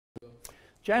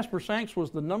Jasper Sanks was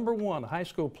the #1 high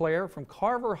school player from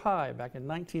Carver High back in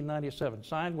 1997,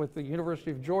 signed with the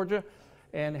University of Georgia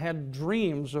and had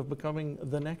dreams of becoming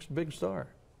the next big star,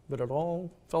 but it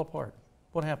all fell apart.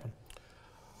 What happened?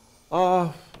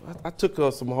 I took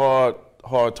some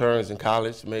hard turns in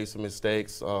college, made some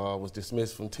mistakes, was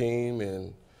dismissed from team,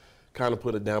 and kind of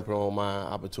put a damper on my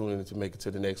opportunity to make it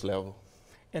to the next level.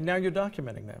 And now you're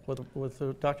documenting that with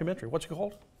a documentary. What's it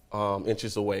called?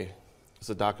 Inches Away. It's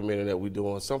a documentary that we're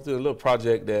doing, a little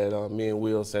project that me and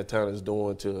Will Santana is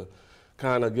doing to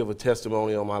kind of give a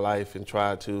testimony on my life and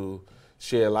try to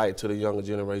shed light to the younger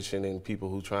generation and people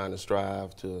who are trying to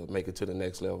strive to make it to the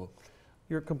next level.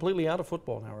 You're completely out of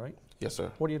football now, right? Yes,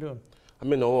 sir. What are you doing?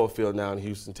 I'm in the oil field now in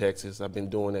Houston, Texas. I've been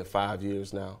doing that 5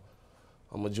 years now.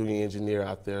 I'm a junior engineer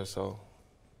out there, so.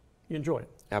 You enjoy it?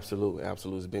 Absolutely,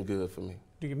 absolutely. It's been good for me.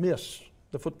 Do you miss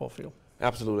the football field?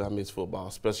 Absolutely, I miss football,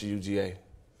 especially UGA.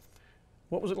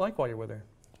 What was it like while you were there?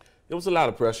 It was a lot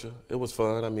of pressure. It was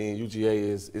fun. I mean, UGA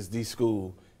is the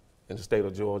school in the state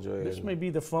of Georgia. This may be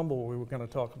the fumble we were going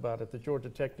to talk about at the Georgia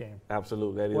Tech game.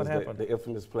 Absolutely. That what is happened? The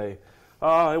infamous play.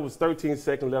 It was 13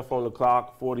 seconds left on the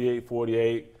clock,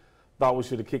 48-48. Thought we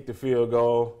should have kicked the field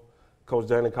goal. Coach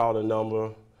Danny called a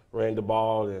number, ran the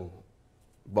ball, and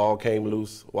the ball came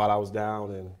loose while I was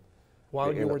down. And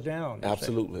while you were down?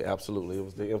 Absolutely, absolutely. It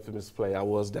was the infamous play. I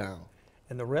was down.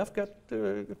 And the ref got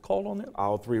called on that?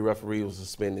 All 3 referees were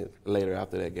suspended later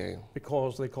after that game.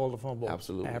 Because they called a fumble?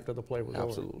 Absolutely. After the play was over?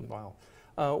 Absolutely. Wow.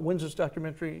 When's this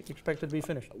documentary expected to be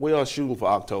finished? We are shooting for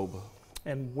October.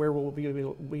 And where will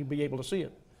we be able to see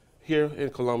it? Here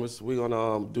in Columbus. We're going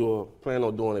to plan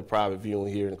on doing a private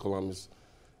viewing here in Columbus.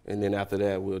 And then after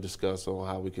that, we'll discuss on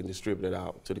how we can distribute it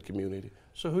out to the community.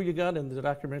 So who you got in the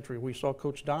documentary? We saw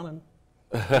Coach Donnan.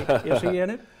 Is he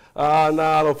in it?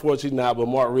 No, unfortunately not, but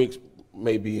Mark Ricks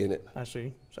may be in it. I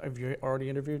see. So have you already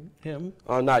interviewed him?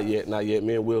 Not yet, not yet.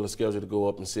 Me and Will are scheduled to go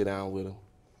up and sit down with him.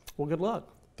 Well, good luck.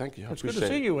 Thank you. It's good to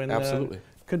see you, and absolutely.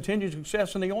 Continued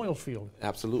success in the oil field.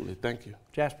 Absolutely. Thank you.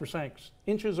 Jasper Sanks,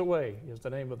 Inches Away is the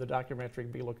name of the documentary.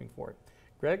 Be looking for it.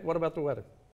 Greg, what about the weather?